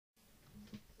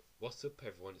What's up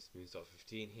everyone, it's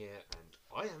Moonstar15 here, and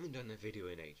I haven't done a video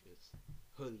in ages.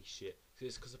 Holy shit.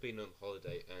 It's because I've been on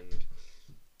holiday and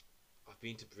I've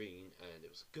been to Breen and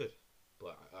it was good,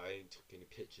 but I ain't took any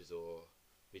pictures or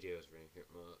videos or anything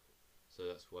like that, so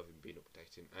that's why I haven't been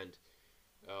updating. And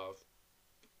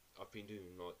I've been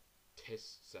doing like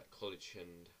tests at college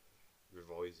and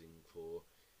revising for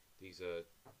these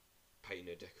painting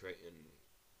and decorating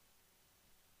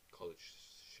college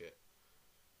shit.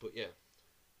 But yeah,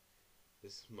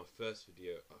 this is my first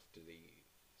video after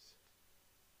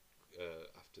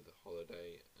the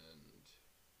holiday and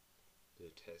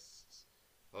the tests.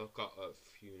 I've got a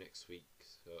few next week,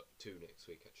 two next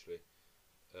week actually.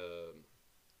 A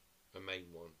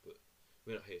main one, but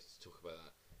we're not here to talk about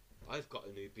that. I've got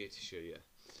a new beer to show you.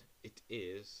 It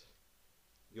is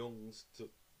Young's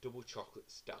Double Chocolate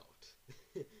Stout.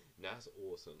 Now that's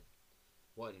awesome.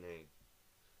 What a name.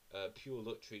 Pure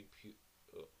Luxury.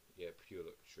 Pure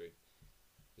Luxury.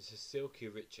 It's a silky,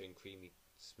 rich and creamy,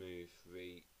 silky,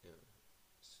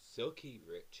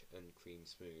 rich and cream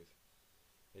smooth,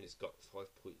 and it's got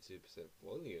 5.2%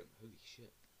 volume. Holy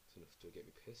shit, it's enough to get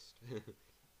me pissed.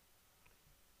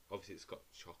 Obviously, it's got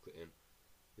chocolate in.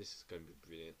 This is going to be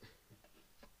brilliant.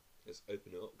 Let's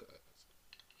open it up, guys.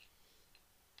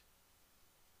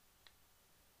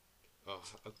 Oh,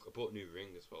 I bought a new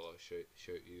ring as well. I'll show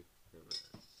you.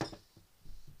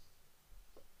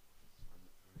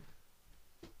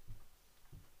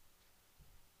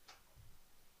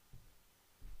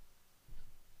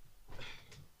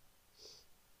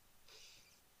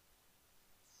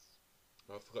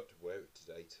 I forgot to wear it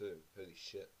today too. Holy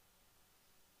shit!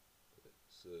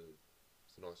 It's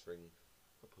a nice ring.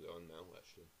 I'll put it on now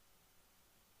actually.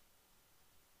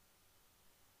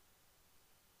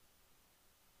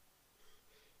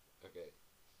 Okay.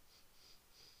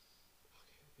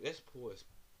 Let's pour this.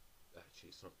 Actually,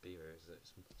 it's not beer, is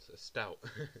it? It's a stout.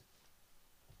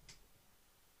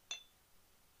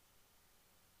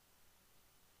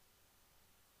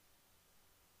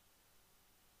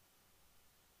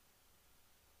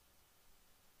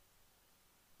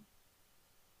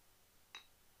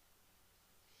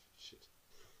 Shit.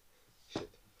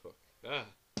 Shit. Fuck. Ah!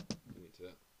 Give me to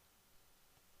that.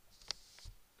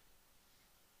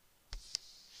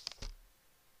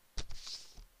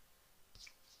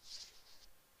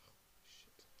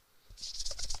 Shit.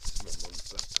 This is my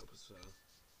mum's laptop as well.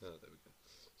 Oh, there we go.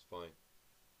 It's fine.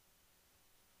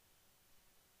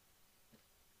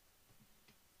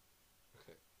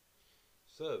 Okay.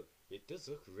 So, it does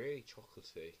look really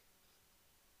chocolatey.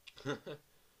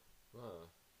 Wow.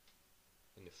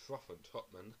 And the froth on top,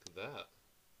 man, look at that.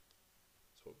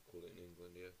 That's what we call it in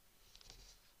England, yeah.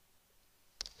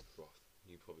 Froth.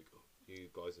 You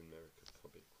guys in America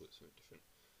probably call it something different.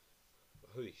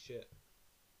 But holy shit.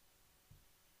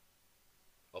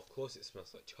 Of course it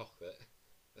smells like chocolate.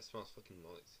 That smells fucking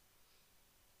nice.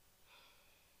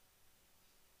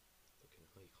 Fucking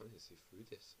hell, you can't even see through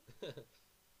this.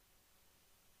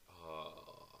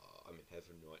 Ah, I'm in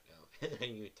heaven right now.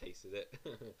 You tasted it.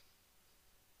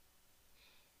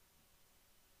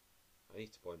 I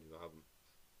need to buy a new album.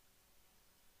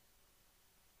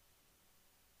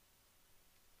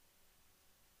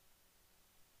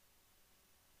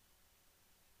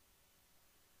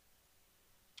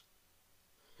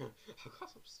 I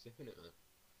can't stop sniffing it, man.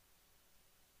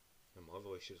 And my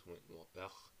voice just went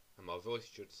ugh. And my voice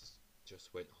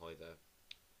just went high there.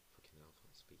 Fucking hell, I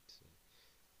can't speak today.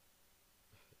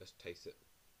 Let's taste it.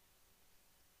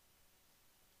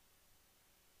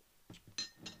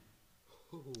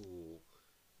 Ooh,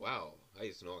 wow, that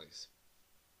is nice.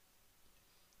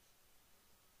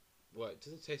 Well, it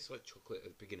doesn't taste like chocolate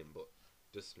at the beginning, but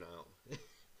just now,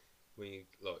 when you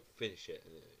like finish it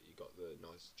and you got the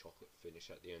nice chocolate finish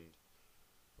at the end.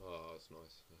 Oh, it's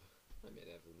nice. I'm in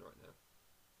heaven right now.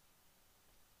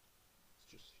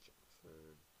 Let's just check my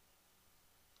phone.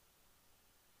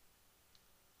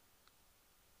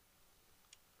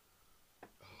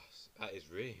 Oh, that is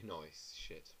really nice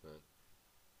shit, man.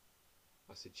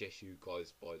 I suggest you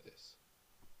guys buy this.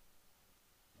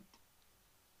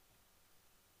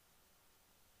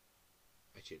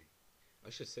 Actually, I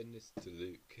should send this to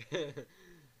Luke.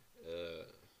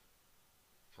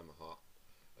 Hammer heart.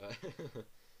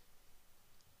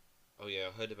 Oh yeah,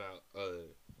 I heard about. I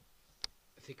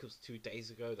think it was 2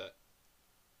 days ago that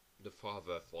the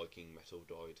father of Viking metal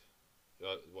died.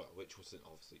 Well, which wasn't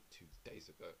obviously 2 days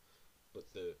ago,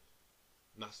 but the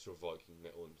master of Viking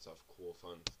metal himself,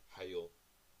 Corfan Hale.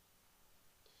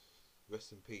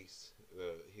 Rest in peace.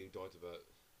 He died about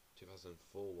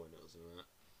 2004 when it was in that.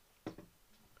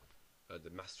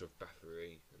 The master of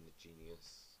Bathory and the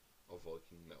genius of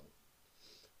Viking metal.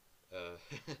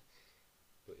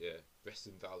 Rest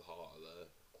in Valhalla,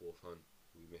 Quorfan.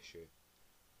 We miss you.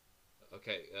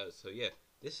 Okay, so yeah,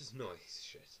 this is nice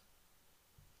shit.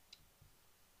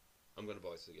 I'm gonna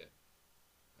buy this again.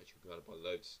 Actually, I'm gonna buy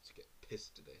loads to get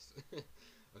pissed to this.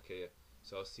 Okay, yeah.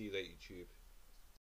 So I'll see you later, YouTube.